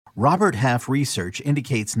Robert Half research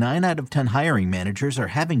indicates 9 out of 10 hiring managers are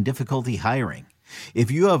having difficulty hiring.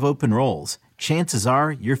 If you have open roles, chances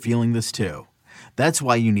are you're feeling this too. That's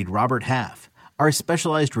why you need Robert Half. Our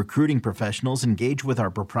specialized recruiting professionals engage with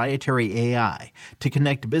our proprietary AI to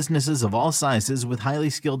connect businesses of all sizes with highly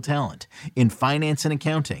skilled talent in finance and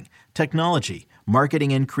accounting, technology,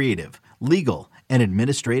 marketing and creative, legal, and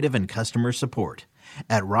administrative and customer support.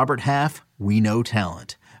 At Robert Half, we know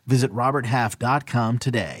talent. Visit roberthalf.com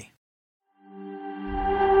today.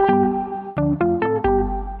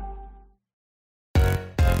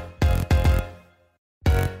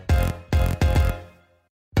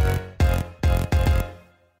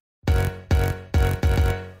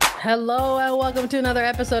 Hello and welcome to another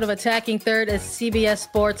episode of Attacking Third, a CBS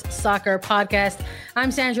Sports Soccer podcast.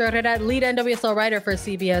 I'm Sandra Herrera, lead NWSL writer for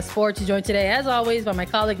CBS Sports, joined today, as always, by my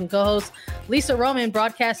colleague and co-host Lisa Roman,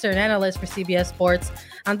 broadcaster and analyst for CBS Sports.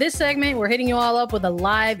 On this segment, we're hitting you all up with a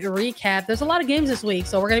live recap. There's a lot of games this week,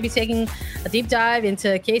 so we're going to be taking a deep dive into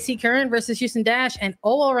KC Current versus Houston Dash and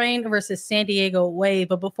OL Reign versus San Diego Wave.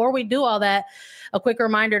 But before we do all that, a quick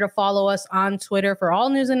reminder to follow us on Twitter for all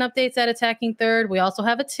news and updates at Attacking Third. We also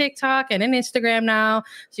have a TikTok and an Instagram now,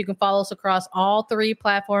 so you can follow us across all 3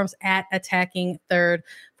 platforms at Attacking Third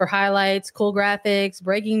for highlights, cool graphics,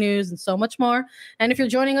 breaking news, and so much more. And if you're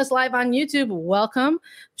joining us live on YouTube, welcome.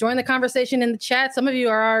 Join the conversation in the chat. Some of you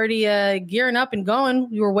are already gearing up and going.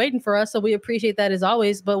 You were waiting for us, so we appreciate that as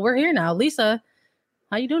always. But we're here now. Lisa,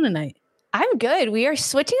 how you doing tonight? I'm good. We are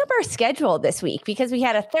switching up our schedule this week because we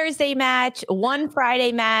had a Thursday match, one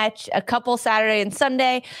Friday match, a couple Saturday and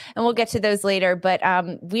Sunday, and we'll get to those later. But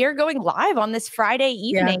we are going live on this Friday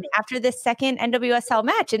evening after the second NWSL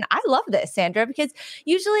match. And I love this, Sandra, because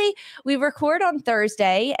usually we record on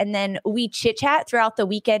Thursday and then we chit chat throughout the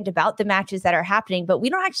weekend about the matches that are happening, but we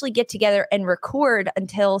don't actually get together and record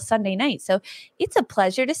until Sunday night. So it's a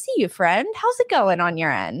pleasure to see you, friend. How's it going on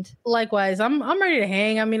your end? Likewise, I'm ready to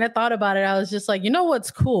hang. I mean, I thought about it. I was just like, you know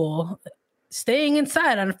what's cool? Staying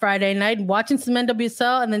inside on a Friday night, watching some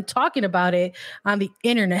NWSL, and then talking about it on the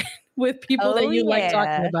internet with people that you like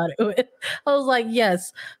talking about it with. I was like,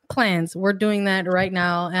 yes, plans. We're doing that right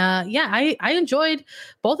now. I enjoyed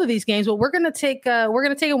both of these games, but we're gonna take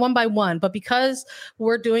it one by one. But because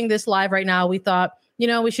we're doing this live right now, we thought, we're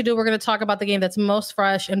going to talk about the game that's most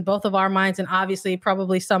fresh in both of our minds, and obviously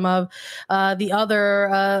probably some of the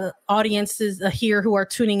other audiences here who are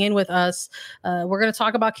tuning in with us. We're going to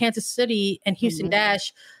talk about Kansas City and Houston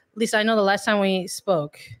Dash. Lisa, I know the last time we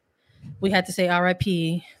spoke, we had to say RIP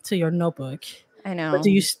to your notebook. I know.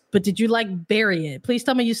 But did you bury it? Please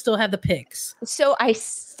tell me you still have the pics. So I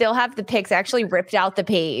still have the pics. I actually ripped out the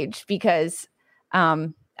page because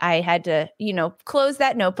I had to, close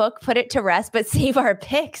that notebook, put it to rest, but save our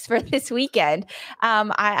picks for this weekend.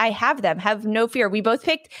 I have them. Have no fear. We both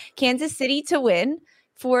picked Kansas City to win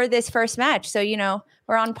for this first match. So,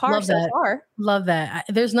 we're on par so far. Love that.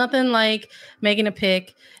 There's nothing like making a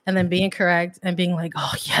pick and then being correct and being like,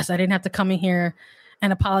 oh, yes, I didn't have to come in here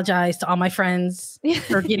and apologize to all my friends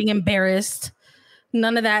for getting embarrassed.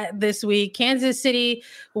 None of that this week. Kansas City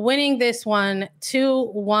winning this one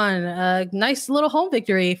 2-1. A nice little home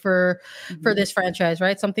victory for this franchise,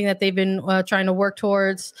 right? Something that they've been trying to work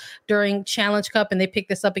towards during Challenge Cup, and they picked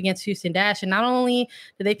this up against Houston Dash. And not only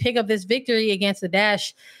did they pick up this victory against the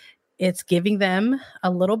Dash, it's giving them a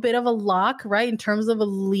little bit of a lock, right, in terms of a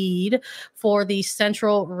lead for the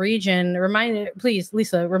Central region. Please,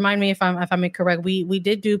 Lisa, remind me if I'm incorrect. We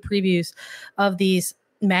did do previews of these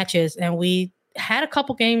matches, and we had a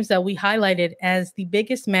couple games that we highlighted as the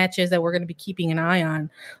biggest matches that we're going to be keeping an eye on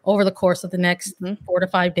over the course of the next 4 to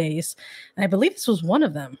 5 days. And I believe this was one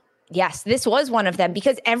of them. Yes, this was one of them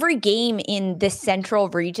because every game in the Central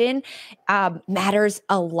region matters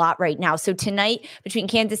a lot right now. So tonight between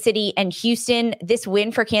Kansas City and Houston, this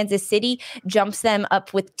win for Kansas City jumps them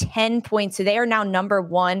up with 10 points. So they are now number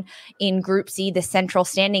 1 in Group C, the Central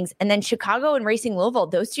standings. And then Chicago and Racing Louisville,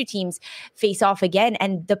 those two teams face off again.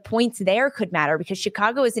 And the points there could matter because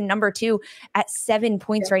Chicago is in number 2 at 7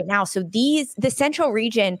 points right now. So the Central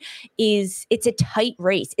region it's a tight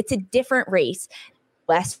race. It's a different race.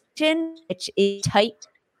 West region, which is tight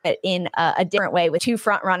in a different way with 2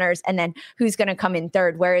 front runners and then who's going to come in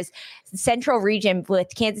third. Whereas Central region with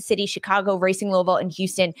Kansas City, Chicago, Racing Louisville, and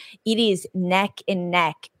Houston, it is neck and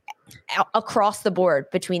neck across the board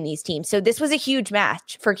between these teams. So this was a huge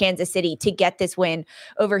match for Kansas City to get this win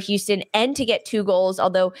over Houston and to get 2 goals,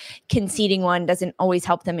 although conceding one doesn't always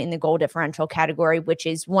help them in the goal differential category, which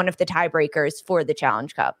is one of the tiebreakers for the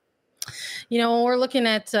Challenge Cup. When we're looking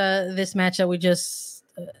at this match that we just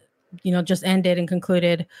ended and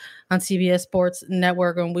concluded on CBS Sports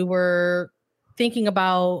Network, and we were thinking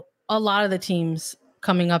about a lot of the teams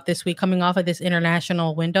coming up this week, coming off of this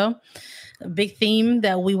international window. A big theme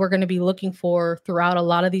that we were going to be looking for throughout a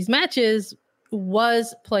lot of these matches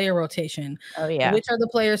was player rotation. Oh yeah. Which are the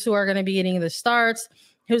players who are going to be getting the starts?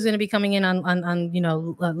 Who's going to be coming in on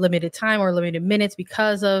limited time or limited minutes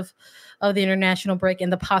because of the international break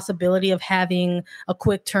and the possibility of having a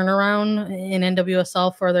quick turnaround in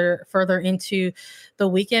NWSL further into the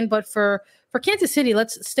weekend. But for Kansas City,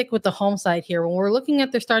 let's stick with the home side here. When we're looking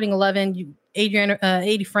at their starting 11,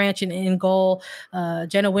 Adi Franch in goal,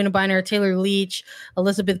 Jenna Winnebeiner, Taylor Leach,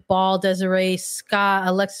 Elizabeth Ball, Desiree Scott,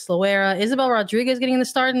 Alexis Loera, Isabel Rodriguez getting the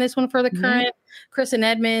start in this one for the Current, Kristen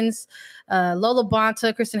Edmonds, Lola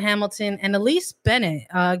Bonta, Kristen Hamilton, and Elise Bennett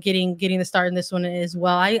getting the start in this one as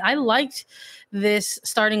well. I liked this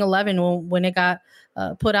starting 11 when it got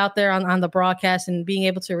put out there on the broadcast and being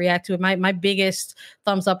able to react to it. My biggest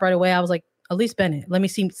thumbs up right away. I was like, Elise Bennett, let me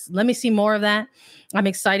see more of that. I'm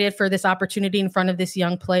excited for this opportunity in front of this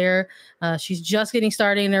young player. She's just getting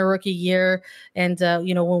started in her rookie year. And,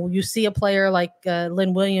 when you see a player like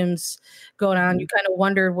Lynn Williams go down, you kind of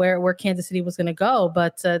wondered where Kansas City was going to go.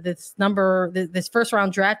 But this first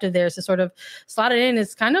round draft of theirs to sort of slot it in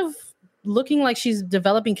is kind of looking like she's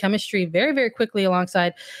developing chemistry very, very quickly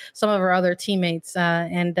alongside some of her other teammates.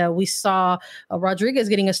 And we saw Rodriguez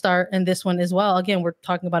getting a start in this one as well. Again, we're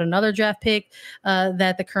talking about another draft pick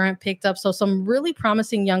that the Current picked up. So some really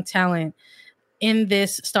promising young talent in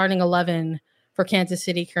this starting 11 for Kansas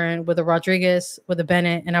City Current with a Rodriguez, with a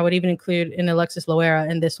Bennett, and I would even include an Alexis Loera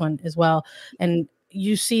in this one as well. And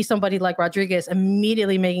you see somebody like Rodriguez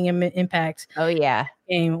immediately making an impact. Oh, yeah.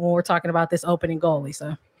 Game when we're talking about this opening goal,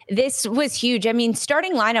 Lisa. This was huge. I mean,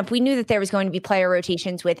 starting lineup, we knew that there was going to be player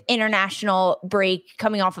rotations with international break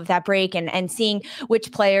coming off of that break and seeing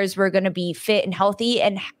which players were going to be fit and healthy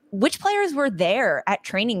and which players were there at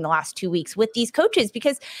training the last 2 weeks with these coaches,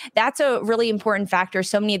 because that's a really important factor.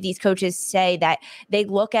 So many of these coaches say that they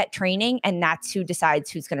look at training and that's who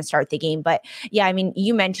decides who's going to start the game. But yeah, I mean,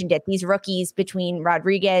 you mentioned it. These rookies between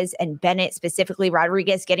Rodriguez and Bennett, specifically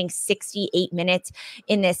Rodriguez getting 68 minutes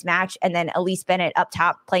in this match, and then Elise Bennett up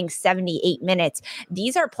top playing 78 minutes.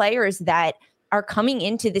 These are players that are coming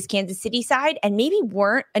into this Kansas City side and maybe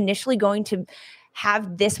weren't initially going to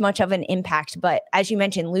have this much of an impact. But as you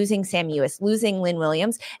mentioned, losing Sam Ewis, losing Lynn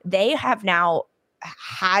Williams, they have now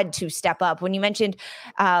had to step up. When you mentioned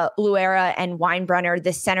Loera and Weinbrunner,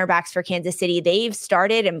 the center backs for Kansas City, they've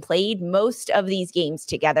started and played most of these games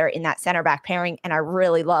together in that center back pairing. And I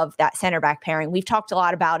really love that center back pairing. We've talked a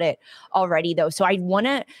lot about it already, though. So I want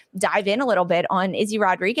to dive in a little bit on Izzy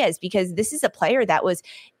Rodriguez, because this is a player that was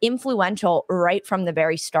influential right from the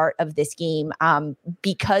very start of this game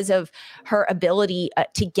because of her ability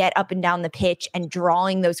to get up and down the pitch and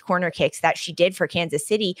drawing those corner kicks that she did for Kansas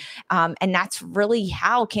City. And that's really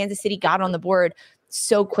how Kansas City got on the board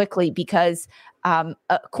so quickly, because a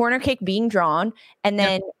corner kick being drawn and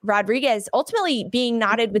then Rodriguez ultimately being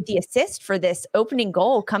nodded with the assist for this opening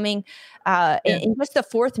goal coming in just the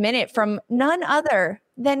 4th minute from none other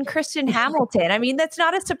than Kristen Hamilton. I mean, that's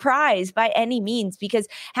not a surprise by any means, because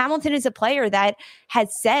Hamilton is a player that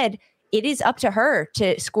has said it is up to her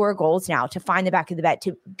to score goals now, to find the back of the net,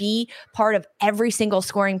 to be part of every single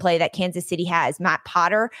scoring play that Kansas City has. Matt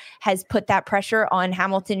Potter has put that pressure on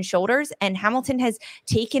Hamilton's shoulders, and Hamilton has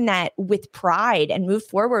taken that with pride and moved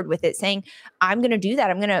forward with it, saying, I'm going to do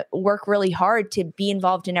that. I'm going to work really hard to be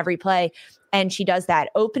involved in every play. And she does that.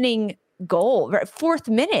 Opening goal, 4th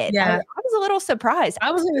minute. Yeah. I was a little surprised.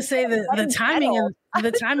 I was going to say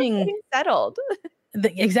the timing settled.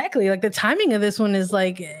 Exactly. Like the timing of this one is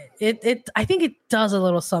like it I think it does a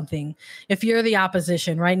little something. If you're the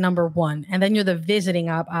opposition, right? Number one, and then you're the visiting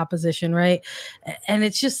opposition, right? And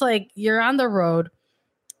it's just like you're on the road,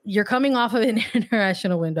 you're coming off of an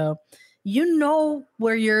international window, you know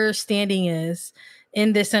where your standing is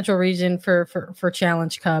in this central region for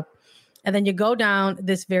Challenge Cup. And then you go down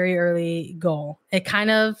this very early goal. It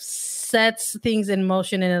kind of sets things in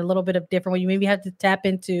motion in a little bit of different way. You maybe have to tap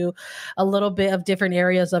into a little bit of different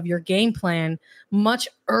areas of your game plan much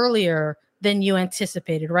earlier than you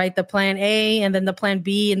anticipated, right? The plan A and then the plan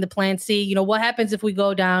B and the plan C. You know, what happens if we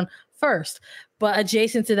go down first? But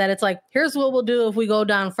adjacent to that, it's like, here's what we'll do if we go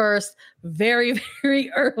down first very,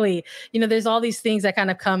 very early. You know, there's all these things that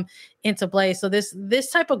kind of come into play. So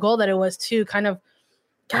this type of goal that it was too, kind of,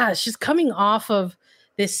 gosh, just coming off of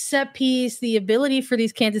this set piece, the ability for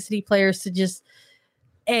these Kansas City players to just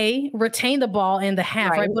retain the ball in the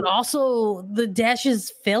half, right? But also the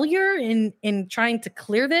Dash's failure in trying to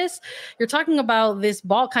clear this. You're talking about this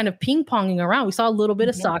ball kind of ping-ponging around. We saw a little bit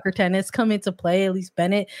of soccer tennis come into play, at least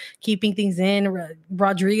Bennett keeping things in,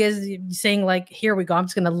 Rodriguez saying like, here we go, I'm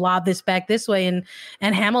just going to lob this back this way, and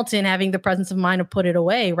Hamilton having the presence of mind to put it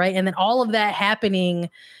away, right? And then all of that happening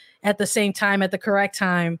at the same time, at the correct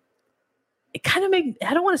time. It kind of made,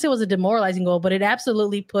 I don't want to say it was a demoralizing goal, but it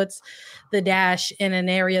absolutely puts the Dash in an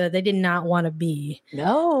area that they did not want to be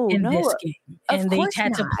in this game. And they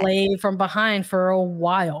had to play from behind for a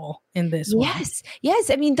while in this one.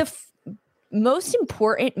 Yes. I mean, the most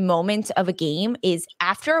important moment of a game is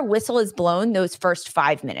after a whistle is blown, those first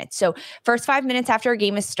 5 minutes. So first 5 minutes after a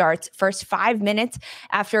game starts, first 5 minutes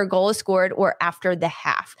after a goal is scored, or after the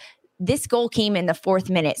half. This goal came in the 4th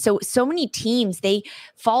minute. So many teams, they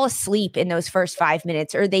fall asleep in those first 5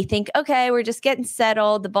 minutes, or they think, okay, we're just getting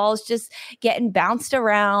settled. The ball's just getting bounced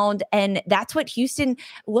around. And that's what Houston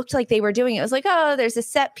looked like they were doing. It was like, oh, there's a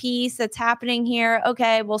set piece that's happening here.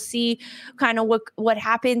 Okay, we'll see kind of what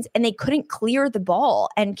happens. And they couldn't clear the ball.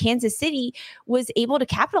 And Kansas City was able to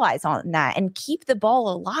capitalize on that and keep the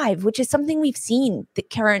ball alive, which is something we've seen the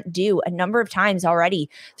Current do a number of times already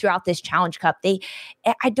throughout this Challenge Cup.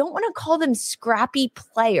 I don't want to call them scrappy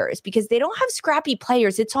players because they don't have scrappy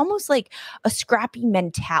players. It's almost like a scrappy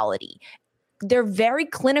mentality. They're very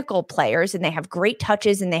clinical players and they have great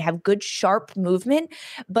touches and they have good sharp movement,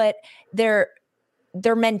 but their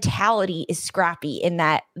mentality is scrappy in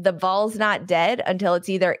that the ball's not dead until it's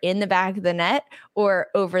either in the back of the net or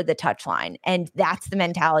over the touchline. And that's the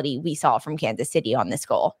mentality we saw from Kansas City on this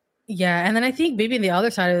goal. Yeah, and then I think maybe the other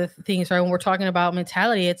side of the things, right, when we're talking about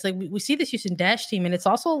mentality, it's like we see this Houston Dash team, and it's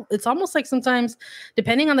almost like sometimes,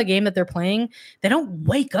 depending on the game that they're playing, they don't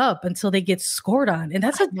wake up until they get scored on, and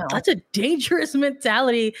that's a dangerous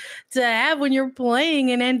mentality to have when you're playing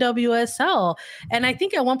in NWSL. And I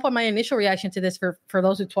think at one point, my initial reaction to this, for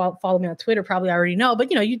those who follow me on Twitter, probably already know, but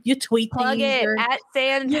you tweet plug things it at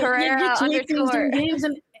San Herrera you tweet things during games,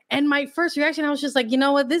 and my first reaction, I was just like, you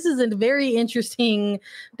know what? This is a very interesting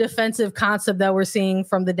defensive concept that we're seeing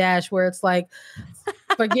from the Dash, where it's like,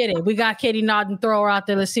 forget it. We got Katie Naughton, throw her out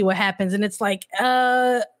there. Let's see what happens. And it's like,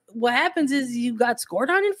 what happens is you got scored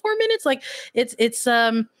on in 4 minutes. Like it's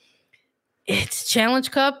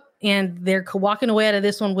Challenge Cup. And they're walking away out of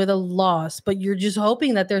this one with a loss, but you're just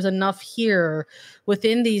hoping that there's enough here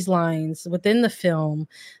within these lines, within the film,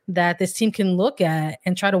 that this team can look at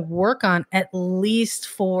and try to work on, at least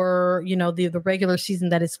for, the regular season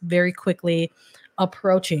that is very quickly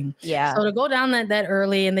approaching. Yeah. So to go down that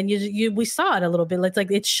early, and then we saw it a little bit. It's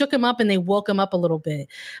like it shook him up and they woke him up a little bit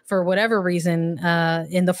for whatever reason.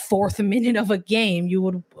 In the 4th minute of a game, you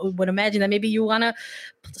would imagine that maybe you want to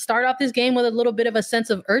start off this game with a little bit of a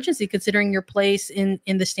sense of urgency, considering your place in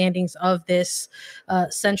the standings of this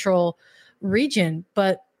central region.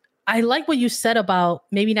 But I like what you said about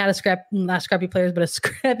maybe not scrappy players, but a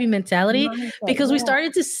scrappy mentality, because we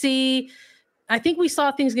started to see, I think we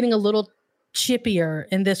saw things getting a little chippier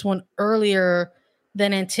in this one earlier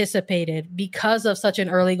than anticipated because of such an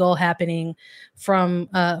early goal happening from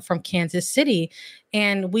Kansas City.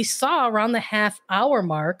 And we saw around the half-hour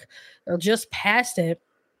mark, or just past it,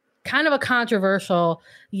 kind of a controversial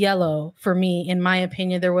yellow for me, in my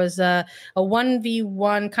opinion. There was a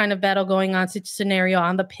 1v1 kind of battle going on scenario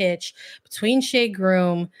on the pitch between Shea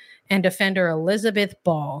Groom and defender Elizabeth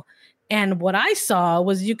Ball. And what I saw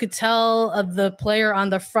was, you could tell the player on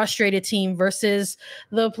the frustrated team versus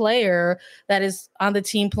the player that is on the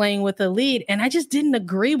team playing with the lead. And I just didn't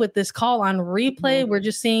agree with this call on replay. We're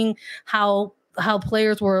just seeing how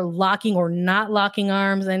players were locking or not locking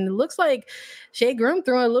arms. And it looks like Shea Groom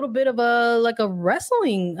threw a little bit of a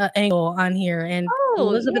wrestling angle on here. And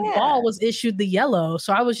Elizabeth Ball was issued the yellow.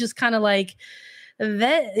 So I was just kind of like,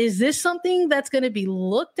 is this something that's going to be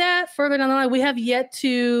looked at further down the line? We have yet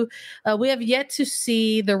to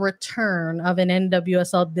see the return of an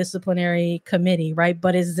NWSL disciplinary committee, right?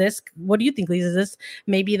 But what do you think, Lisa? Is this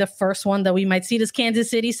maybe the first one that we might see? Does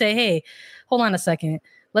Kansas City say, hey, hold on a second,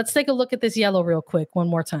 let's take a look at this yellow real quick one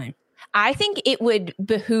more time? I think it would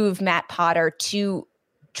behoove Matt Potter to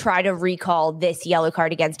try to recall this yellow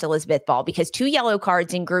card against Elizabeth Ball, because 2 yellow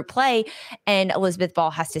cards in group play and Elizabeth Ball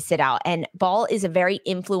has to sit out. And Ball is a very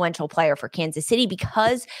influential player for Kansas City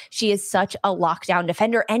because she is such a lockdown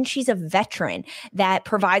defender, and she's a veteran that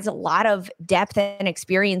provides a lot of depth and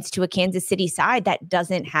experience to a Kansas City side that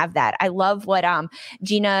doesn't have that. I love what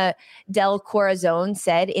Gina Del Corazon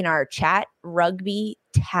said in our chat: rugby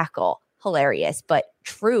tackle. hilarious, but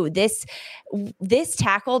true. This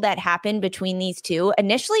tackle that happened between these two,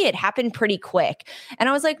 initially it happened pretty quick. And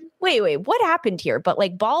I was like, wait, what happened here? But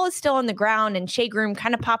like, ball is still on the ground and Shea Groom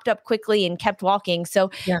kind of popped up quickly and kept walking. So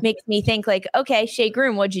makes me think like, okay, Shea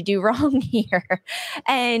Groom, what'd you do wrong here?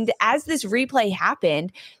 And as this replay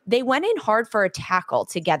happened, they went in hard for a tackle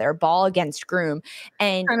together, ball against Groom.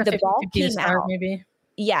 And the ball came out. Maybe.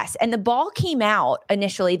 Yes. And the ball came out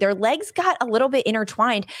initially. Their legs got a little bit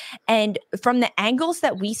intertwined. And from the angles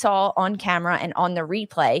that we saw on camera and on the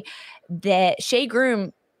replay, that Shea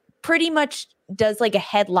Groom pretty much does like a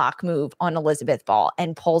headlock move on Elizabeth Ball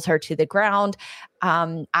and pulls her to the ground.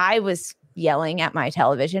 I was yelling at my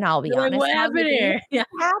television. I'll be honest. What happened here?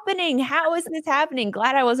 Happening? How is this happening?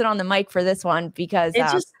 Glad I wasn't on the mic for this one because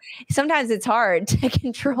sometimes it's hard to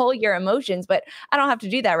control your emotions, but I don't have to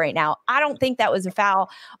do that right now. I don't think that was a foul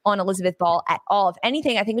on Elizabeth Ball at all. If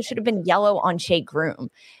anything, I think it should have been yellow on Shea Groom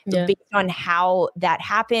based on how that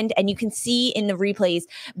happened. And you can see in the replays,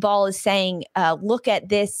 Ball is saying, look at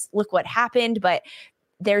this, look what happened, but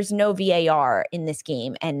there's no VAR in this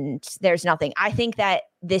game and there's nothing. I think that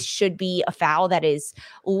this should be a foul that is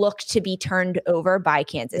looked to be turned over by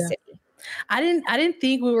Kansas City. I didn't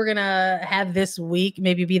think we were gonna have this week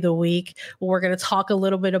maybe be the week where we're gonna talk a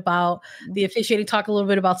little bit about the officiating, talk a little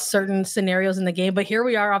bit about certain scenarios in the game. But here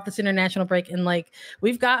we are off this international break, and like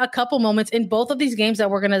we've got a couple moments in both of these games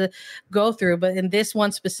that we're gonna go through. But in this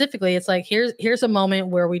one specifically, it's like here's a moment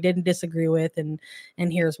where we didn't disagree with, and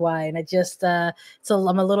here's why. And I just so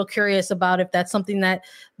I'm a little curious about if that's something that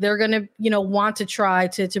they're gonna want to try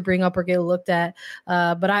to bring up or get looked at.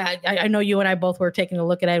 But I know you and I both were taking a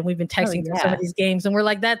look at it, and we've been texting some of these games, and we're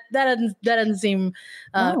like that doesn't seem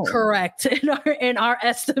correct in our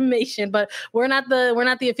estimation. But we're not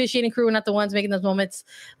the officiating crew. We're not the ones making those moments,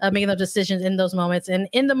 making those decisions in those moments. And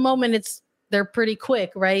in the moment, they're pretty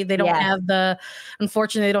quick, right? They don't have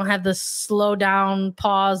unfortunately, they don't have the slow down,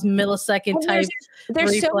 pause, millisecond type.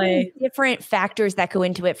 There's replay. So many different factors that go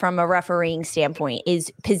into it from a refereeing standpoint.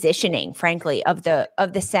 Is positioning, frankly, of the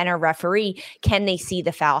center referee. Can they see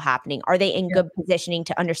the foul happening? Are they in good positioning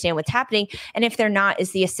to understand what's happening? And if they're not,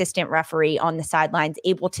 is the assistant referee on the sidelines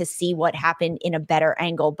able to see what happened in a better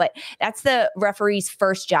angle? But that's the referee's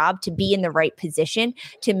first job, to be in the right position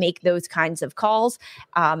to make those kinds of calls.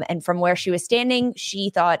 And from where she was standing, she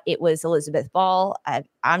thought it was Elizabeth Ball.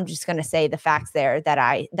 I'm just going to say the facts there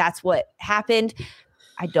that's what happened.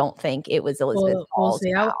 I don't think it was Elizabeth Ball. We'll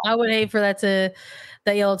see. I would hate for that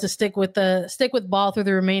yellow to stick with Ball through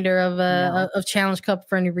the remainder of Challenge Cup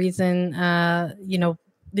for any reason.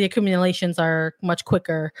 The accumulations are much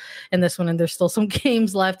quicker in this one, and there's still some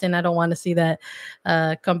games left, and I don't want to see that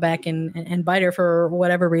come back and bite her for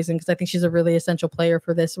whatever reason, because I think she's a really essential player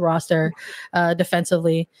for this roster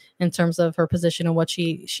defensively in terms of her position and what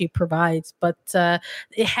she provides. But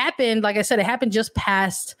it happened, like I said, it happened just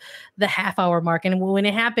past the half-hour mark, and when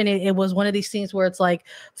it happened, it was one of these things where it's like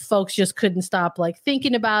folks just couldn't stop like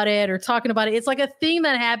thinking about it or talking about it. It's like a thing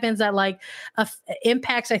that happens that like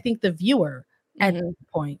impacts, I think, the viewer at this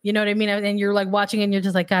point, you know what I mean? And you're like watching and you're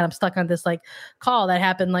just like, God, I'm stuck on this like call that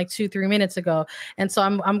happened like 2-3 minutes ago. And so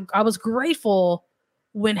I was grateful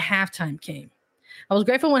when halftime came. I was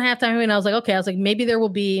like, okay, maybe there will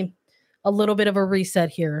be a little bit of a reset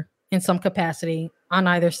here in some capacity on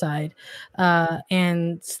either side.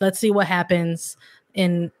 And let's see what happens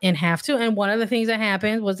in half two. And one of the things that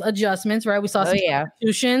happened was adjustments, right? We saw some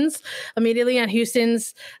substitutions immediately on Houston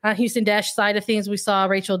Dash side of things. We saw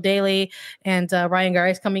Rachel Daly and Ryan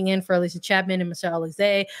Garris coming in for Alicia Chapman and Michelle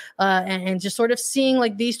Alize, and just sort of seeing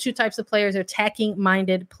like these two types of players, attacking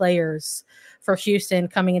minded players for Houston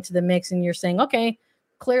coming into the mix. And you're saying, okay,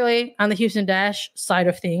 clearly on the Houston Dash side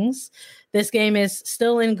of things, this game is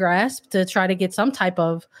still in grasp to try to get some type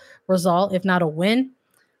of result, if not a win.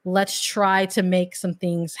 Let's try to make some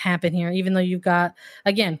things happen here, even though you've got,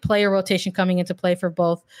 again, player rotation coming into play for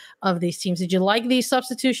both of these teams. Did you like these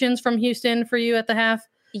substitutions from Houston for you at the half?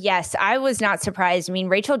 Yes, I was not surprised. I mean,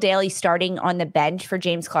 Rachel Daly starting on the bench for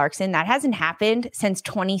James Clarkson, that hasn't happened since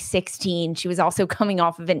 2016. She was also coming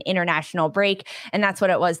off of an international break, and that's what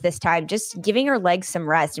it was this time, just giving her legs some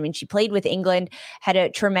rest. I mean, she played with England, had a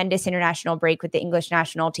tremendous international break with the English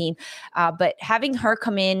national team, but having her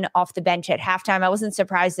come in off the bench at halftime, I wasn't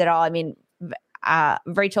surprised at all. I mean,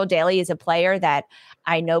 Rachel Daly is a player that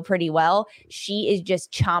I know pretty well. She is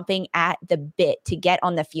just chomping at the bit to get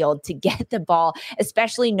on the field, to get the ball,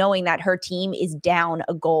 especially knowing that her team is down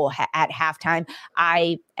a goal at halftime.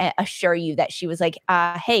 I assure you that she was like,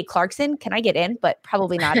 hey, Clarkson, can I get in? But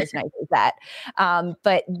probably not as nice as that.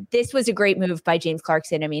 But this was a great move by James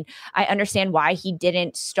Clarkson. I mean, I understand why he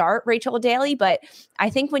didn't start Rachel Daly, but I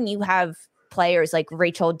think when you have players like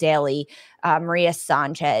Rachel Daly, Maria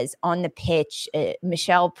Sanchez on the pitch,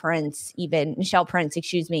 Michelle Prince,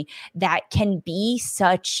 that can be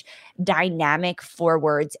such dynamic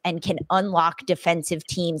forwards and can unlock defensive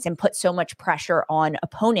teams and put so much pressure on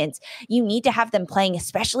opponents. You need to have them playing,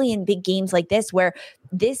 especially in big games like this, where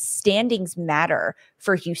this standings matter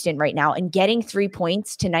for Houston right now. And getting 3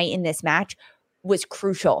 points tonight in this match was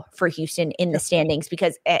crucial for Houston in the standings,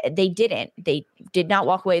 because they did not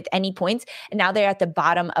walk away with any points. And now they're at the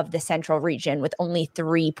bottom of the Central region with only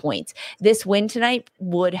 3 points. This win tonight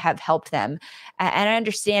would have helped them. And I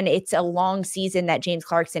understand it's a long season that James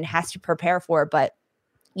Clarkson has to prepare for, but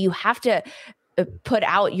you have to put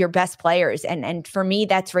out your best players. And for me,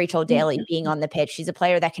 that's Rachel Daly being on the pitch. She's a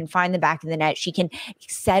player that can find the back of the net. She can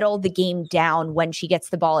settle the game down when she gets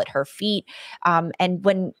the ball at her feet. And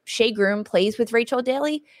when Shea Groom plays with Rachel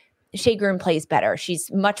Daly, Shea Groom plays better. She's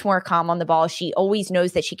much more calm on the ball. She always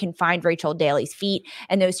knows that she can find Rachel Daly's feet,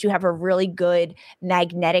 and those two have a really good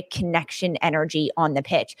magnetic connection energy on the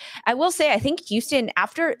pitch. I will say, I think Houston,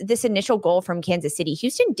 after this initial goal from Kansas City,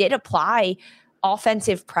 Houston did apply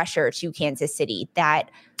offensive pressure to Kansas City that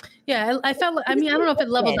I felt, I don't know if it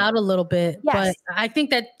leveled out a little bit, but I think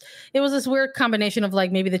that it was this weird combination of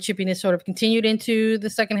like maybe the chippiness sort of continued into the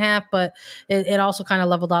second half, but it also kind of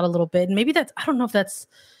leveled out a little bit. And maybe that's, I don't know if that's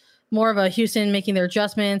more of a Houston making their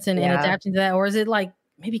adjustments and adapting to that, or is it like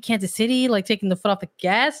maybe Kansas City like taking the foot off the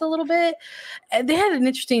gas a little bit? And they had an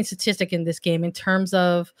interesting statistic in this game in terms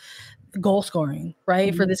of goal scoring,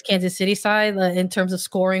 right? For this Kansas City side, in terms of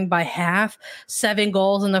scoring by half, 7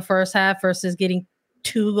 goals in the first half versus getting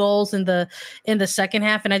 2 goals in the second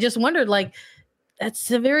half. And I just wondered, like,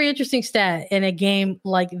 that's a very interesting stat in a game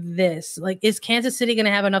like this. Like, is Kansas City going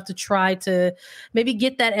to have enough to try to maybe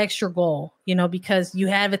get that extra goal? Because you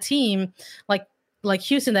have a team like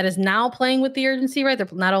Houston that is now playing with the urgency, right? They're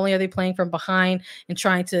not only are they playing from behind and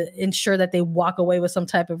trying to ensure that they walk away with some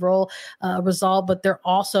type of result, but they're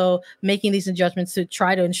also making these adjustments to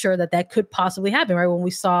try to ensure that could possibly happen, right? When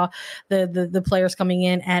we saw the players coming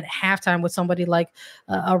in at halftime with somebody like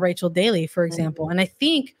a Rachel Daly, for example. And I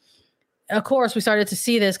think, of course, we started to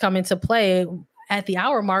see this come into play at the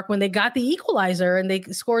hour mark when they got the equalizer and they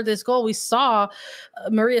scored this goal. We saw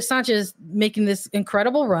Maria Sanchez making this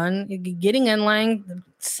incredible run, getting in line,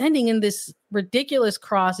 sending in this ridiculous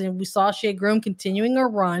cross. And we saw Shea Groom continuing a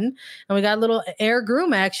run, and we got a little air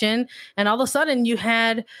Groom action. And all of a sudden you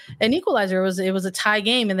had an equalizer. It was a tie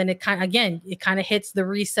game. And then it kind of hits the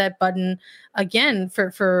reset button again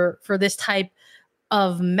for this type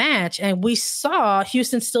of match. And we saw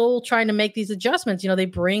Houston still trying to make these adjustments. They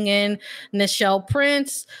bring in Nichelle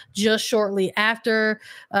Prince just shortly after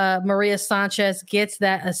Maria Sanchez gets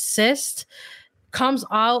that assist, comes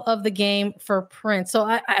out of the game for Prince.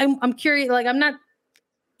 So I'm curious, like, I'm not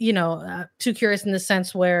too curious in the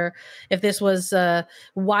sense where if this was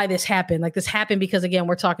why this happened. Like, this happened because, again,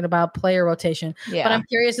 we're talking about player rotation. Yeah. But I'm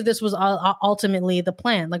curious if this was ultimately the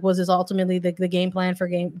plan. Like, was this ultimately the game plan for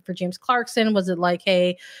James Clarkson? Was it like,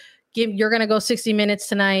 hey, you're going to go 60 minutes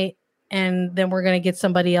tonight, and then we're going to get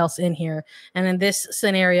somebody else in here? And in this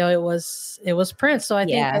scenario, it was Prince. So I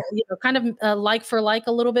think kind of like for like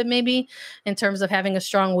a little bit, maybe, in terms of having a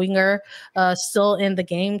strong winger still in the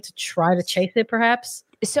game to try to chase it, perhaps.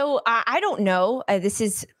 So I don't know. This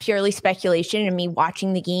is purely speculation and me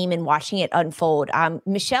watching the game and watching it unfold.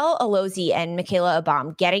 Michelle Alozie and Michaela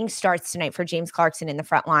Abam getting starts tonight for James Clarkson in the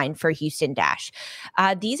front line for Houston Dash.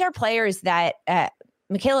 These are players that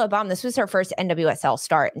Michaela Abam, this was her first NWSL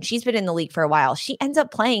start, and she's been in the league for a while. She ends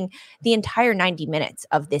up playing the entire 90 minutes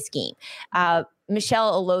of this game.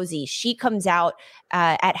 Michelle Alozie, she comes out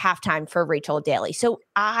at halftime for Rachel Daly. So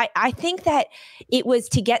I think that it was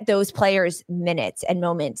to get those players minutes and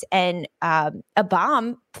moments, and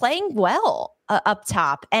Abam playing well up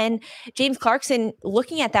top, and James Clarkson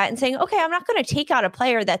looking at that and saying, okay, I'm not going to take out a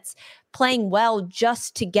player that's playing well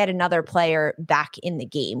just to get another player back in the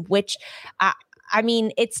game, which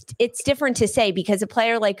it's different to say, because a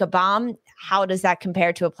player like Abam, how does that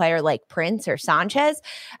compare to a player like Prince or Sanchez?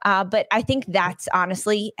 But I think that's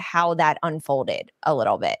honestly how that unfolded a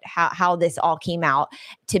little bit, how this all came out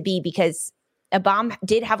to be, because Ebom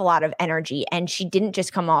did have a lot of energy, and she didn't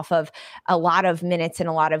just come off of a lot of minutes and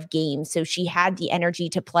a lot of games. So she had the energy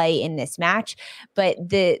to play in this match. But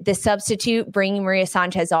the substitute, bringing Maria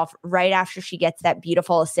Sanchez off right after she gets that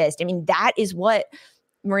beautiful assist, I mean, that is what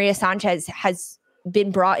Maria Sanchez has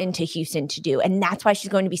been brought into Houston to do. And that's why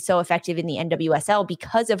she's going to be so effective in the NWSL,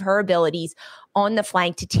 because of her abilities on the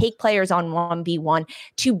flank to take players on 1v1,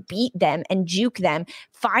 to beat them and juke them,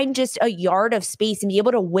 find just a yard of space and be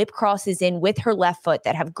able to whip crosses in with her left foot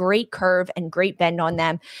that have great curve and great bend on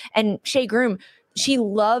them. And Shea Groom, she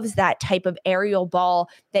loves that type of aerial ball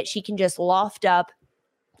that she can just loft up,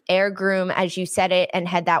 air groom, as you said it, and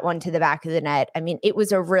head that one to the back of the net. I mean, it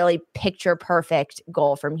was a really picture perfect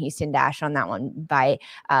goal from Houston Dash on that one by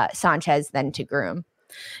Sanchez, then to Groom.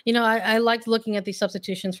 You know, I liked looking at these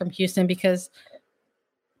substitutions from Houston because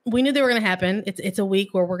we knew they were going to happen. It's a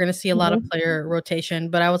week where we're going to see a lot of player rotation,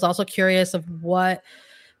 but I was also curious of what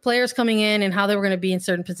players coming in and how they were going to be in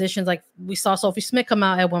certain positions. Like we saw Sophie Smith come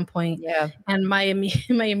out at one point, and my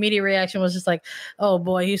immediate reaction was just like, oh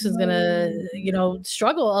boy, Houston's going to,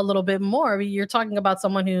 struggle a little bit more. I mean, you're talking about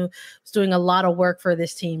someone who's doing a lot of work for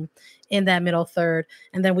this team in that middle third.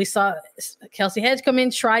 And then we saw Kelsey Hedge come in,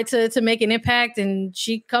 try to make an impact, and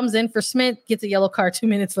she comes in for Smith, gets a yellow card 2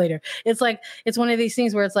 minutes later. It's like, it's one of these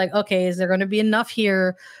things where it's like, okay, is there going to be enough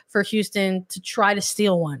here for Houston to try to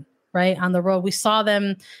steal one? Right on the road, we saw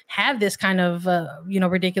them have this kind of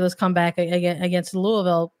ridiculous comeback against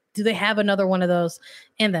Louisville. Do they have another one of those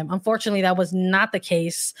in them? Unfortunately, that was not the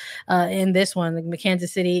case in this one.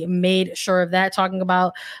 Kansas City made sure of that. Talking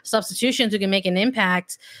about substitutions who can make an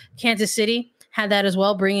impact, Kansas City had that as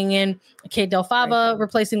well, bringing in Kate Del Fava,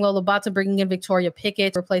 replacing Lola Bata, bringing in Victoria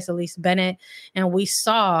Pickett to replace Elise Bennett. And we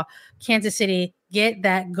saw Kansas City get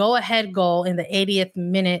that go-ahead goal in the 80th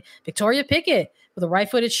minute. Victoria Pickett with a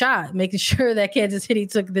right-footed shot, making sure that Kansas City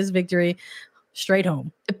took this victory straight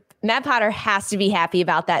home. Matt Potter has to be happy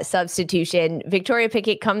about that substitution. Victoria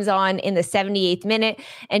Pickett comes on in the 78th minute,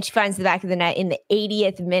 and she finds the back of the net in the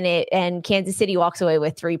 80th minute, and Kansas City walks away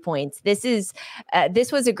with 3 points. This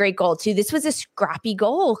was a great goal, too. This was a scrappy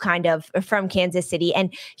goal, kind of, from Kansas City,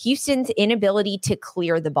 and Houston's inability to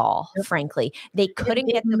clear the ball, frankly. They couldn't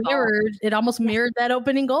get the ball. It almost mirrored that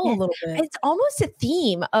opening goal a little bit. It's almost a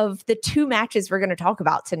theme of the two matches we're going to talk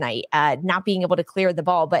about tonight, not being able to clear the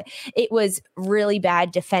ball, but it was really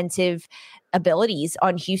bad defensive abilities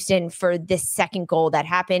on Houston for this second goal that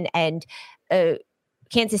happened, and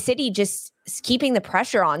Kansas City just keeping the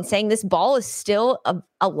pressure on, saying this ball is still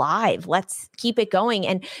alive. Let's keep it going.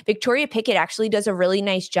 And Victoria Pickett actually does a really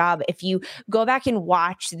nice job. If you go back and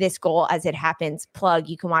watch this goal as it happens,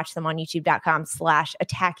 you can watch them on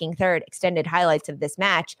youtube.com/attacking3rd, extended highlights of this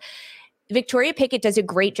match. Victoria Pickett does a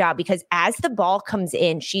great job because as the ball comes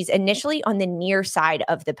in, she's initially on the near side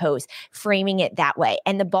of the post, framing it that way.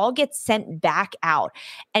 And the ball gets sent back out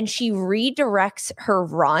and she redirects her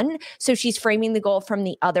run. So she's framing the goal from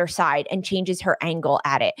the other side and changes her angle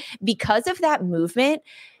at it. Because of that movement,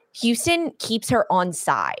 Houston keeps her on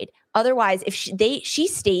side. Otherwise, if she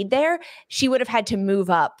stayed there, she would have had to move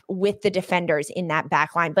up with the defenders in that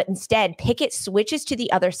back line. But instead, Pickett switches to the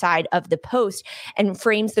other side of the post and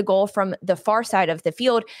frames the goal from the far side of the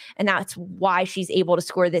field. And that's why she's able to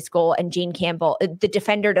score this goal. And Jane Campbell, the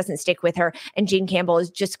defender, doesn't stick with her. And Jane Campbell is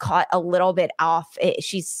just caught a little bit off.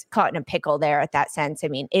 She's caught in a pickle there at that sense. I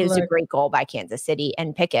mean, it was a great goal by Kansas City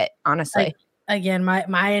and Pickett, honestly. Again,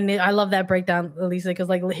 I love that breakdown, Elisa, because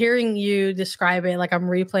like hearing you describe it, like I'm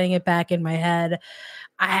replaying it back in my head.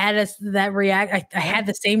 I had I had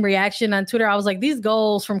the same reaction on Twitter. I was like, these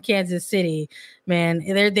goals from Kansas City, man,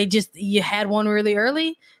 you had one really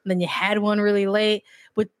early and then you had one really late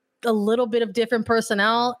with a little bit of different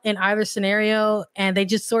personnel in either scenario, and they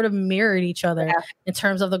just sort of mirrored each other in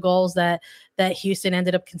terms of the goals that Houston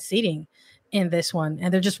ended up conceding in this one.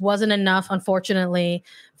 And there just wasn't enough, unfortunately,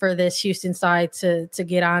 for this Houston side to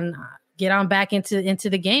get on back into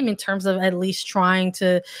the game in terms of at least trying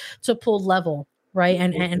to pull level, right?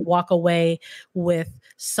 And walk away with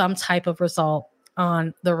some type of result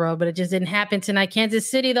on the road, but it just didn't happen tonight.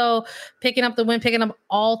 Kansas City, though, picking up the win, picking up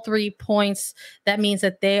all 3 points. That means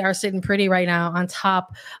that they are sitting pretty right now on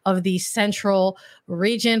top of the Central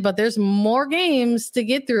region, but there's more games to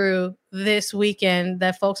get through this weekend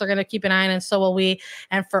that folks are going to keep an eye on, and so will we.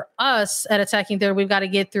 And for us at Attacking Third, we've got to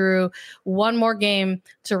get through one more game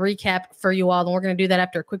to recap for you all, and we're going to do that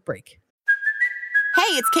after a quick break.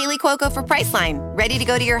 Hey, it's Kaylee Cuoco for Priceline. Ready to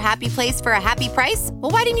go to your happy place for a happy price?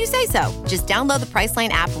 Well, why didn't you say so? Just download the Priceline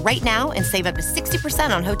app right now and save up to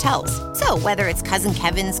 60% on hotels. So whether it's Cousin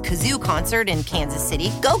Kevin's Kazoo Concert in Kansas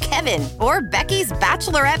City, go Kevin, or Becky's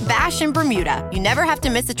Bachelorette Bash in Bermuda, you never have to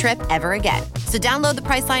miss a trip ever again. So download the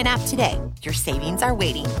Priceline app today. Your savings are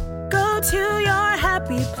waiting. Go to your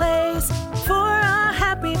happy place for a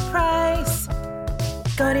happy price.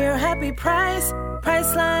 Go to your happy price,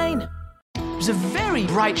 Priceline. It was a very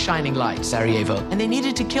bright, shining light, Sarajevo, and they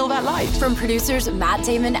needed to kill that light. From producers Matt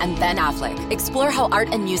Damon and Ben Affleck, explore how art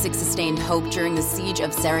and music sustained hope during the siege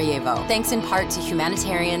of Sarajevo, thanks in part to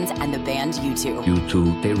humanitarians and the band U2.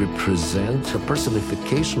 U2, they represent a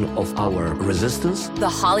personification of our resistance. The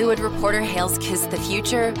Hollywood Reporter hails Kiss the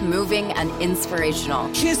Future, moving and inspirational.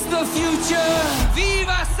 Kiss the future!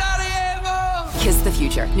 Viva Sarajevo! Kiss the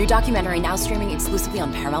Future, new documentary now streaming exclusively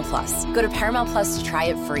on Paramount Plus. Go to Paramount Plus to try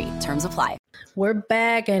it free. Terms apply. We're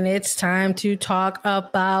back, and it's time to talk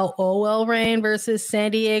about OL Reign versus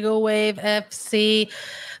San Diego Wave FC.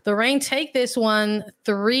 The Reign take this one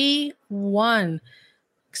 3-1,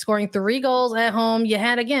 scoring 3 goals at home. You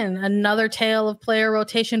had, again, another tale of player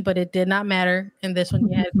rotation, but it did not matter. In this one,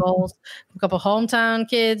 you had goals from a couple hometown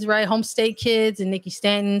kids, right? Home state kids, and Nikki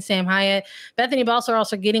Stanton, Sam Hyatt. Bethany Balcer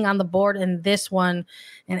also getting on the board in this one.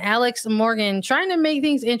 And Alex Morgan trying to make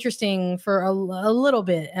things interesting for a little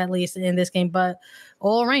bit, at least in this game. But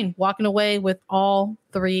OL Reign walking away with all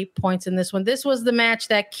 3 points in this one. This was the match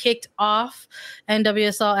that kicked off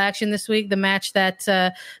NWSL action this week, the match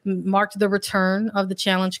that marked the return of the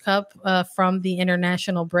Challenge Cup from the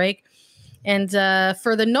international break. And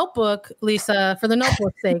for the notebook, Lisa, for the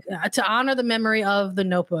notebook's sake, to honor the memory of the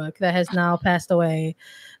notebook that has now passed away,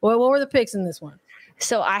 what were the picks in this one?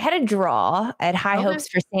 So I had a draw at high hopes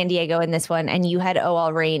for San Diego in this one, and you had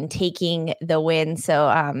OL Reign taking the win. So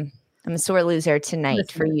I'm a sore loser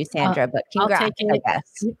tonight for you, Sandra, but congrats, I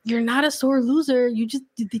guess. You're not a sore loser.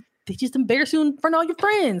 They just embarrass you in front of all your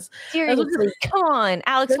friends. Seriously, come on,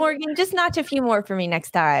 Alex Morgan, just notch a few more for me next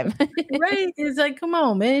time. Right? It's like, come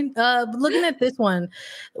on, man. Looking at this one,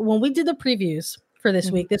 when we did the previews for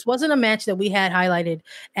this week, this wasn't a match that we had highlighted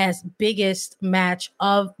as biggest match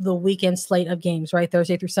of the weekend slate of games, right?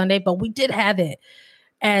 Thursday through Sunday, but we did have it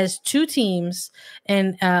as 2 teams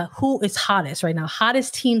and who is hottest right now,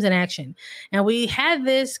 hottest teams in action. And we had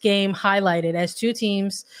this game highlighted as 2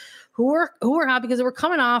 teams who were hot because they were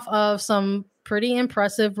coming off of some pretty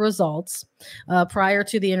impressive results prior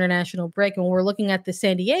to the international break. And when we're looking at the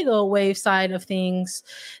San Diego Wave side of things,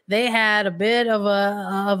 they had a bit of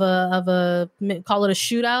a call it a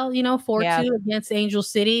shootout, 4-2 against Angel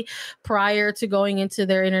City prior to going into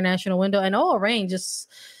their international window. And OL Reign, just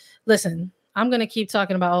listen, I'm going to keep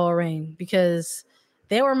talking about OL Reign because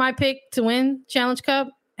they were my pick to win Challenge Cup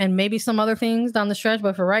and maybe some other things down the stretch.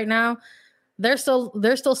 But for right now, they're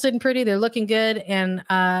still sitting pretty. They're looking good. And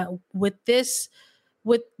with this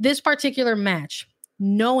particular match,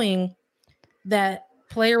 knowing that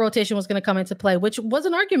player rotation was going to come into play, which was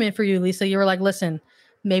an argument for you, Lisa, you were like, listen,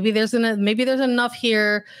 maybe there's enough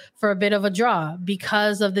here for a bit of a draw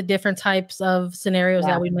because of the different types of scenarios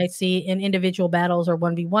that we might see in individual battles or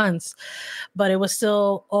 1v1s. But it was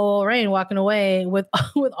still OL Reign walking away with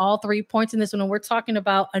all 3 points in this one. And we're talking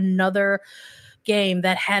about another game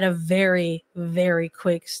that had a very, very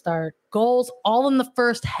quick start. Goals all in the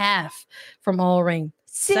first half from OL Reign.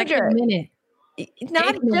 Second minute.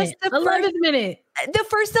 Not just the 11th minute. The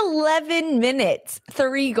first 11 minutes,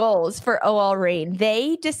 3 goals for OL Reign.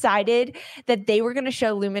 They decided that they were going to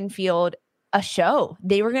show Lumen Field a show.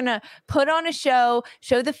 They were going to put on a show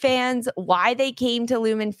the fans why they came to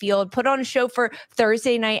Lumen Field, put on a show for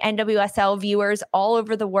Thursday night NWSL viewers all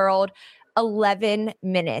over the world. 11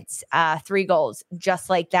 minutes, 3 goals, just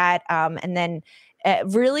like that. And then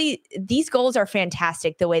really, these goals are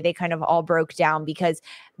fantastic the way they kind of all broke down because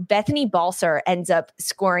Bethany Balcer ends up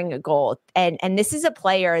scoring a goal. And this is a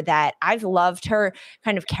player that I've loved her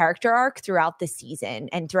kind of character arc throughout the season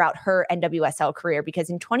and throughout her NWSL career because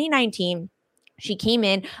in 2019, she came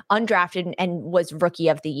in undrafted and was Rookie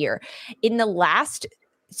of the Year. In the last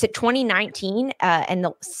So 2019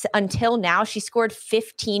 until now, she scored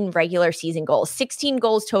 15 regular season goals, 16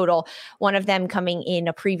 goals total, one of them coming in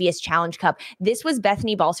a previous Challenge Cup. This was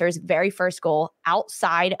Bethany Balcer's very first goal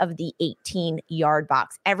outside of the 18-yard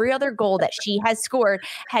box. Every other goal that she has scored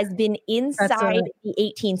has been inside the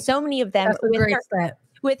 18. So many of them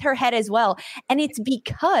with her head as well. And it's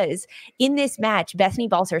because in this match, Bethany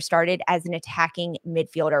Balcer started as an attacking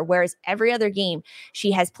midfielder, whereas every other game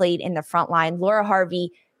she has played in the front line. Laura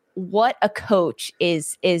Harvey what a coach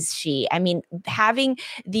is she. I mean, having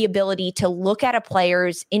the ability to look at a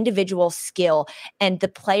player's individual skill and the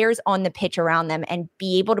players on the pitch around them and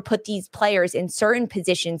be able to put these players in certain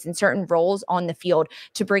positions and certain roles on the field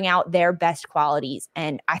to bring out their best qualities.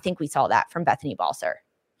 And I think we saw that from Bethany Balcer.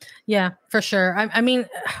 Yeah, for sure. I mean,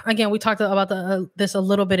 again, we talked about this a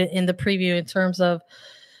little bit in the preview in terms of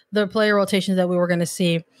the player rotations that we were going to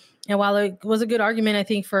see. And while it was a good argument, I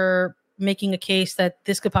think, for making a case that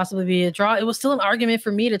this could possibly be a draw, it was still an argument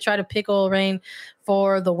for me to try to pick OL Reign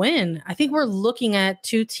for the win. I think we're looking at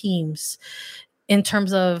two teams in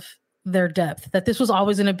terms of their depth, that this was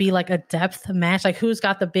always going to be like a depth match, like who's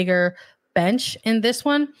got the bigger bench in this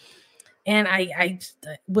one. And I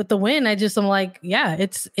with the win, I'm like, yeah,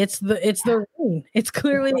 it's the Reign. It's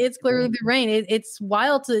clearly the Reign. It's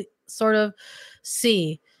wild to sort of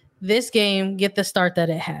see this game get the start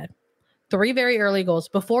that it had. 3 very early goals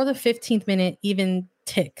before the 15th minute even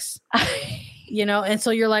ticks, and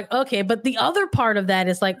so you're like, okay, but the other part of that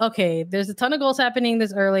is like, okay, there's a ton of goals happening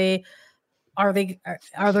this early. Are there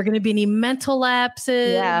going to be any mental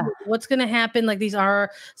lapses? Yeah. What's going to happen? Like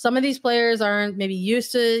some of these players aren't maybe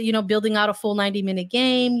used to, building out a full 90-minute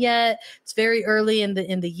game yet. It's very early in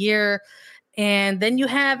the year. And then you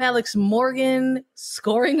have Alex Morgan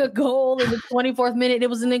scoring a goal in the 24th minute. It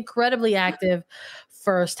was an incredibly active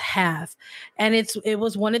first half. And it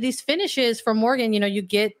was one of these finishes for Morgan. You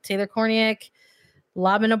get Taylor Korniak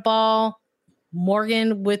lobbing a ball,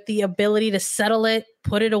 Morgan with the ability to settle it,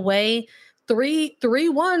 put it away.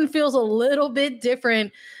 3-1 feels a little bit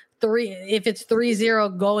different if it's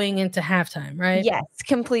 3-0 going into halftime, right? Yes,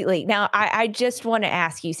 completely. Now, I just want to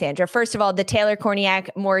ask you, Sandra, first of all, the Taylor Korniak,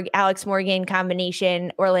 Alex Morgan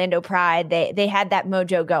combination, Orlando Pride, they had that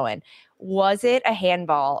mojo going. Was it a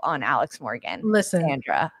handball on Alex Morgan? Listen,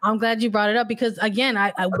 Sandra, I'm glad you brought it up because, again,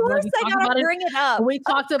 I gotta bring it up. We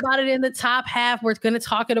talked about it in the top half. We're going to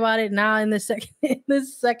talk about it now in the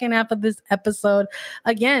second half of this episode.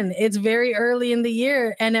 Again, it's very early in the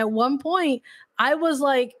year, and at one point, I was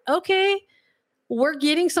like, okay, we're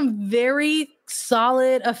getting some very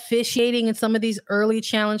solid officiating in some of these early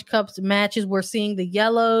Challenge Cups matches. We're seeing the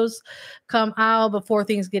yellows come out before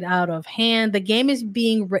things get out of hand. The game is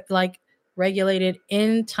being regulated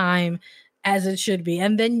in time as it should be.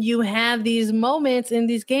 And then you have these moments in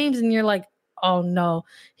these games and you're like, oh no,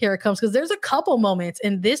 here it comes. Because there's a couple moments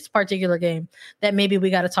in this particular game that maybe we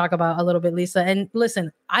got to talk about a little bit, Lisa. And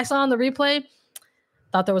listen, I saw on the replay,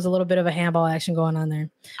 thought there was a little bit of a handball action going on there.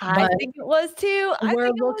 I think it was too.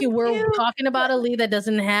 We're talking about a league that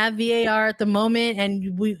doesn't have VAR at the moment,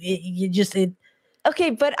 and okay,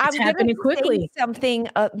 but I'm going to say something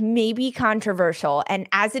maybe controversial. And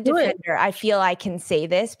as a defender, I feel I can say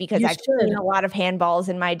this because I've seen a lot of handballs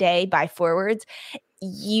in my day by forwards.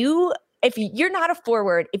 If you're not a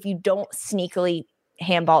forward, if you don't sneakily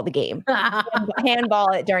handball the game,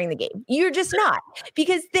 handball it during the game, you're just not,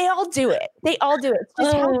 because they all do it. It's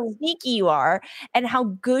just how sneaky you are and how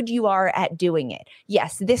good you are at doing it.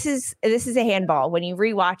 Yes, this is a handball. When you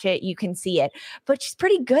rewatch it, you can see it, but she's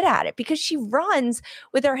pretty good at it because she runs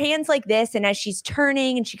with her hands like this, and as she's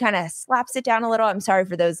turning and she kind of slaps it down a little. I'm sorry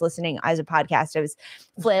for those listening as a podcast, I was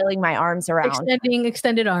flailing my arms around,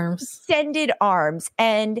 extended arms,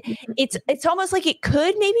 and it's almost like it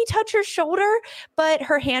could maybe touch her shoulder, but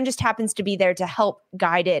her hand just happens to be there to help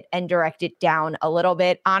guide it and direct it down a little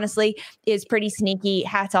bit. Honestly, is pretty sneaky.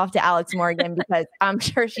 Hats off to Alex Morgan because I'm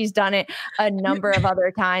sure she's done it a number of other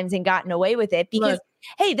times and gotten away with it because,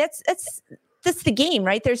 hey, that's the game,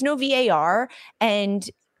 right? There's no VAR and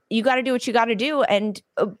you got to do what you got to do. And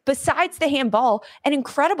besides the handball, an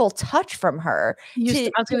incredible touch from her. I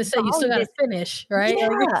was going to say, you still got to finish, right? Yeah.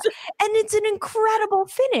 And it's an incredible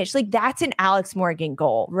finish. Like, that's an Alex Morgan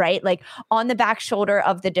goal, right? Like, on the back shoulder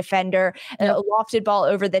of the defender, a lofted ball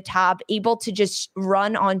over the top, able to just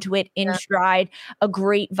run onto it in stride, a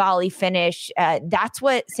great volley finish. That's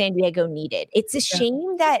what San Diego needed. It's a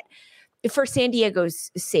shame that, for San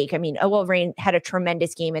Diego's sake, I mean, OL Reign had a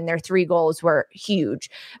tremendous game and their 3 goals were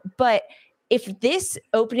huge. But if this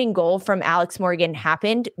opening goal from Alex Morgan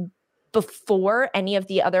happened before any of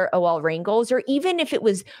the other OL Reign goals, or even if it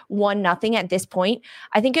was 1-0 at this point,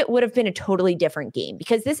 I think it would have been a totally different game,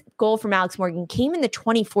 because this goal from Alex Morgan came in the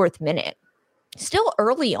 24th minute. Still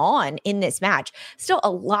early on in this match, still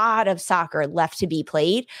a lot of soccer left to be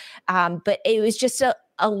played. But it was just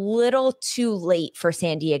a little too late for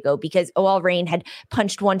San Diego because OL Reign had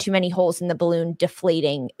punched one too many holes in the balloon,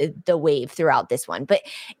 deflating the wave throughout this one. But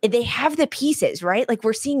they have the pieces, right? Like,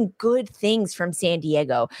 we're seeing good things from San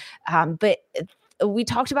Diego. But we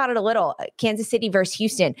talked about it a little. Kansas City versus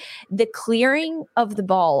Houston. The clearing of the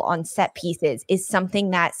ball on set pieces is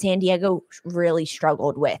something that San Diego really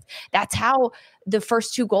struggled with. That's how the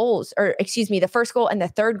first two goals, or excuse me, the first goal and the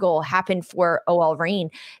third goal happened for OL Reign.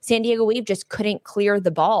 San Diego Wave just couldn't clear the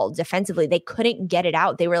ball defensively. They couldn't get it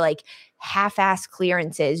out. They were like half-ass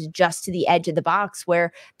clearances just to the edge of the box,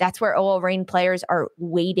 where that's where OL Reign players are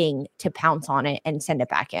waiting to pounce on it and send it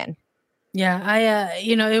back in. Yeah,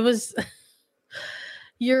 it was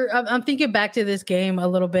I'm thinking back to this game a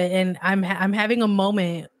little bit, and I'm having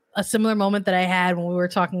a similar moment that I had when we were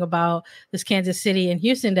talking about this Kansas City and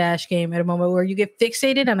Houston Dash game, at a moment where you get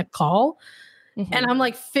fixated on a call. Mm-hmm. And I'm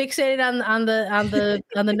like fixated on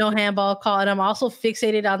the no handball call, and I'm also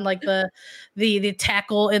fixated on like the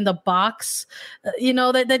tackle in the box,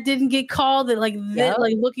 that didn't get called. That like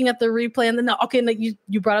looking at the replay, and then like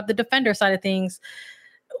you brought up the defender side of things.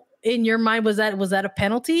 In your mind, was that a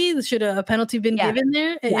penalty? Should a penalty been given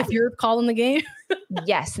there if you're calling the game?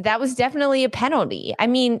 Yes, that was definitely a penalty. I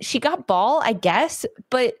mean, she got ball, I guess,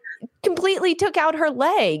 but completely took out her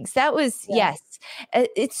legs. That was, yes.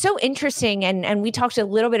 It's so interesting. And we talked a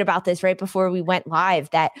little bit about this right before we went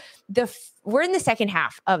live, that we're in the second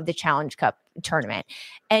half of the Challenge Cup tournament.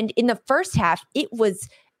 And in the first half, it was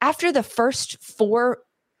after the first 5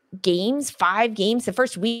 games, the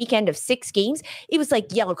first weekend of 6 games, it was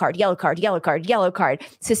like yellow card,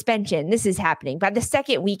 suspension. This is happening. By the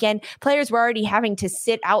second weekend, players were already having to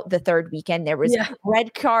sit out the third weekend. There was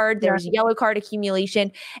red card, there was yellow card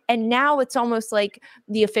accumulation. And now it's almost like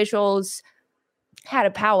the officials had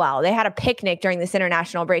a powwow. They had a picnic during this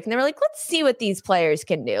international break, and they were like, let's see what these players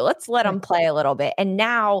can do. Let's let them play a little bit. And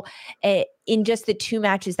now in just the 2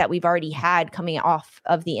 matches that we've already had coming off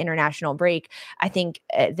of the international break, I think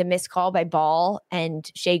the missed call by Ball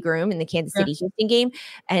and Shea Groom in the Kansas City Houston game,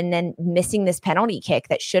 and then missing this penalty kick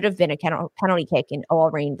that should have been a penalty kick in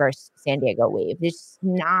OL Reign versus San Diego Wave. It's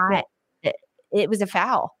not, it was a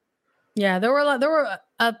foul. Yeah, there were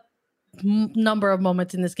a number of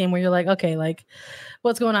moments in this game where you're like, okay, like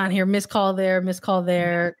what's going on here? Missed call there,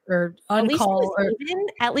 or uncall,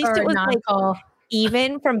 at least it was non-call. Like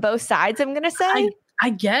even from both sides, I'm gonna say. I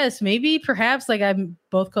guess maybe perhaps like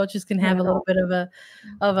both coaches can have a little bit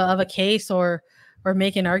of a case or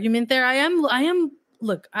make an argument there. I am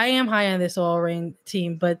high on this OL Reign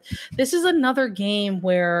team, but this is another game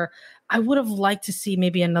where I would have liked to see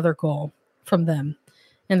maybe another goal from them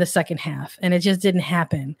in the second half, and it just didn't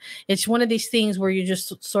happen. It's one of these things where you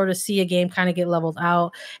just sort of see a game kind of get leveled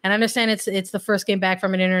out. And I understand it's the first game back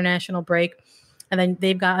from an international break, and then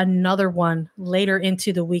they've got another one later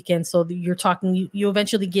into the weekend. So you're talking, you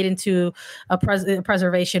eventually get into a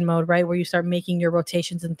preservation mode, right, where you start making your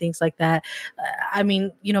rotations and things like that.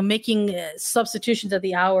 Making substitutions at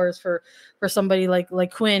the hours for somebody like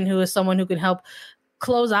Quinn, who is someone who can help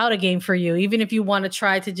close out a game for you, even if you want to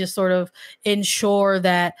try to just sort of ensure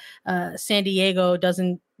that San Diego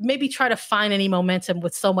doesn't maybe try to find any momentum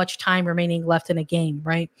with so much time remaining left in a game,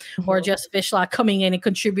 right? Mm-hmm. Or just Fishlock coming in and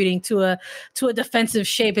contributing to a defensive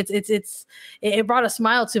shape. It brought a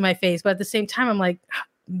smile to my face, but at the same time, I'm like,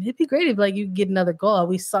 it'd be great if like you get another goal.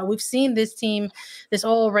 We've seen this team, this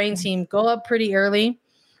OL Reign team, go up pretty early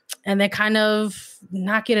and then kind of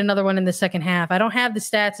not get another one in the second half. I don't have the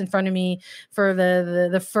stats in front of me for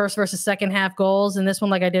the first versus second half goals in this one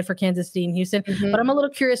like I did for Kansas City and Houston, but I'm a little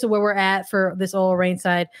curious of where we're at for this OL Reign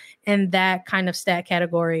side and that kind of stat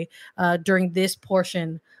category during this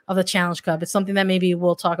portion of the Challenge Cup. It's something that maybe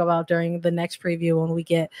we'll talk about during the next preview when we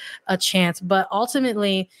get a chance. But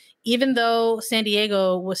ultimately, even though San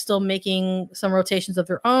Diego was still making some rotations of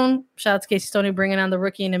their own, shout out to Casey Stoney bringing on the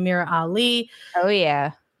rookie Amira Ali. Oh,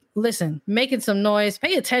 yeah. Listen, making some noise.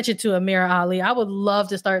 Pay attention to Amira Ali. I would love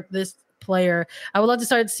to start this player. I would love to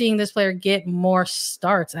start seeing this player get more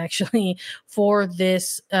starts, actually, for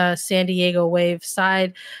this San Diego Wave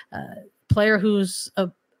side. Player whose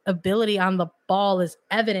ability on the ball is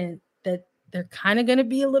evident that they're kind of going to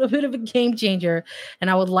be a little bit of a game changer, and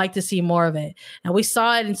I would like to see more of it. And we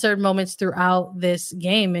saw it in certain moments throughout this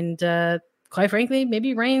game, and quite frankly,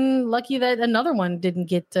 maybe Reign lucky that another one didn't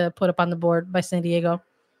get put up on the board by San Diego.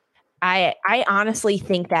 I honestly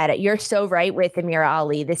think that you're so right with Amira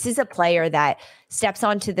Ali. This is a player that steps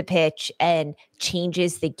onto the pitch and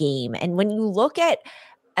changes the game. And when you look at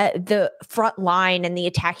the front line and the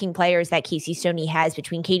attacking players that Casey Stoney has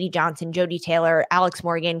between Katie Johnson, Jody Taylor, Alex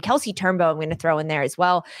Morgan, Kelsey Turnbow, I'm going to throw in there as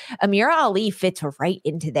well. Amira Ali fits right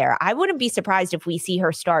into there. I wouldn't be surprised if we see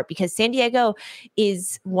her start because San Diego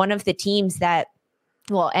is one of the teams that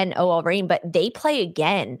and OL Reign, but they play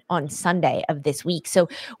again on Sunday of this week. So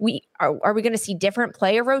are we going to see different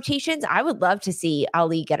player rotations? I would love to see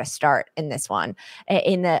Ali get a start in this one,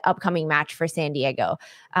 in the upcoming match for San Diego.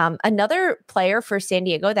 Another player for San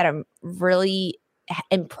Diego that I'm really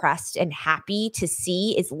impressed and happy to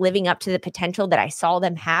see is living up to the potential that I saw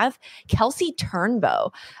them have. Kelsey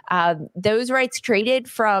Turnbow, those rights traded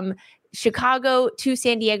from Chicago to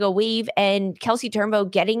San Diego Wave, and Kelsey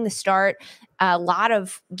Turnbow getting the start, a lot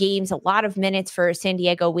of games, a lot of minutes for San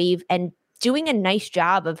Diego Wave, and doing a nice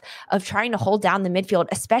job of trying to hold down the midfield,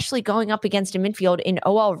 especially going up against a midfield in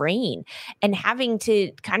OL Reign and having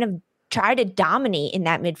to kind of try to dominate in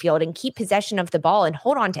that midfield and keep possession of the ball and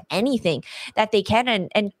hold on to anything that they can.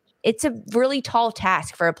 And it's a really tall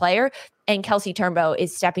task for a player, and Kelsey Turnbow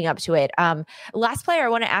is stepping up to it. Last player I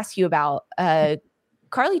want to ask you about,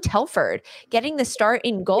 Carly Telford getting the start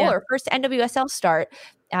in goal, her first NWSL start,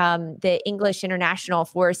 the English international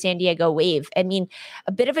for San Diego Wave. I mean,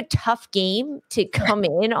 a bit of a tough game to come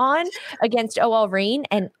in on against OL Reign,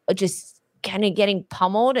 and just kind of getting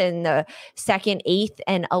pummeled in the 2nd, 8th,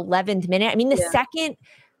 and 11th minute. I mean, the 2nd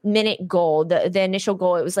minute goal, the initial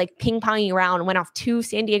goal, it was like ping-ponging around, went off 2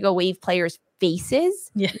 San Diego Wave players'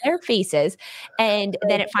 faces, their faces, and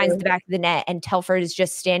then it finds the back of the net, and Telford is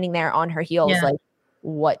just standing there on her heels like,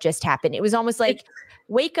 what just happened? It was almost like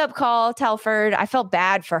wake up call, Telford. I felt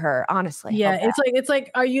bad for her, honestly. Yeah, it's like,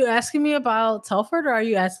 are you asking me about Telford or are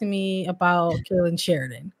you asking me about Kailen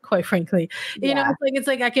Sheridan? Quite frankly, you know, it's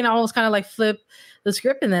like I can almost kind of like flip the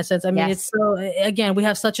script in that sense. I mean, it's so, again, we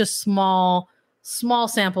have such a small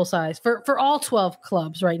sample size for all 12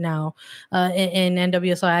 clubs right now in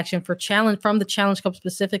NWSL action from the Challenge Cup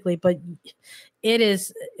specifically. But it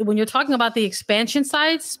is, when you're talking about the expansion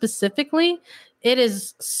side specifically, it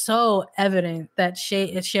is so evident that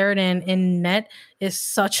Sheridan in net is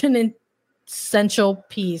such an essential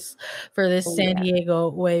piece for this San Diego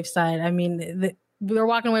Wave side. I mean, we're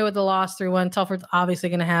walking away with the loss 3-1. Telford's obviously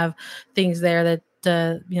going to have things there that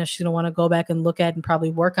she's going to want to go back and look at and probably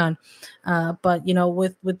work on. But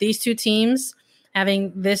with these two teams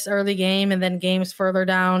having this early game and then games further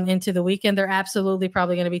down into the weekend, they're absolutely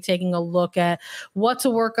probably going to be taking a look at what to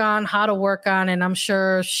work on, how to work on. And I'm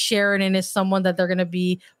sure Sheridan is someone that they're going to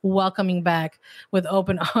be welcoming back with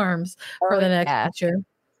open arms for the next future.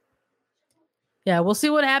 Yeah, we'll see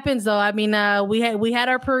what happens, though. I mean, we had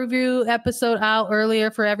our preview episode out earlier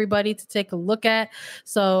for everybody to take a look at.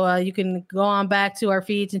 So you can go on back to our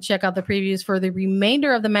feeds and check out the previews for the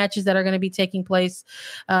remainder of the matches that are going to be taking place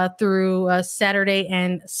through Saturday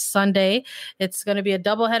and Sunday. It's going to be a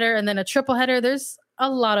doubleheader and then a tripleheader. There's a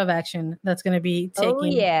lot of action that's going to be taking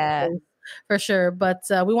place. For sure. But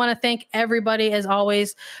we want to thank everybody, as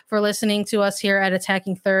always, for listening to us here at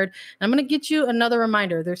Attacking Third. And I'm going to get you another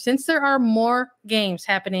reminder. Since there are more games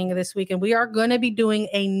happening this weekend, we are going to be doing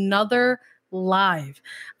another live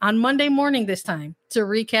on Monday morning this time to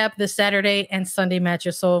recap the Saturday and Sunday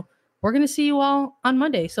matches. So we're going to see you all on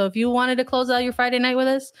Monday. So if you wanted to close out your Friday night with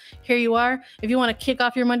us, here you are. If you want to kick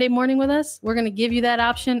off your Monday morning with us, we're going to give you that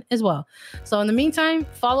option as well. So in the meantime,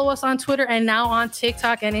 follow us on Twitter and now on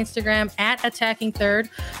TikTok and Instagram at Attacking Third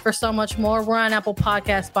for so much more. We're on Apple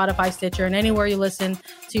Podcasts, Spotify, Stitcher, and anywhere you listen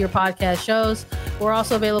to your podcast shows. We're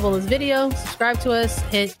also available as video. Subscribe to us.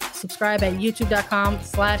 Hit subscribe at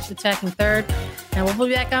youtube.com/Attacking Third. And we'll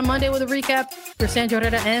be back on Monday with a recap for Sandra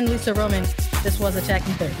Herrera and Lisa Roman. This was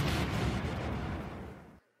Attacking Third.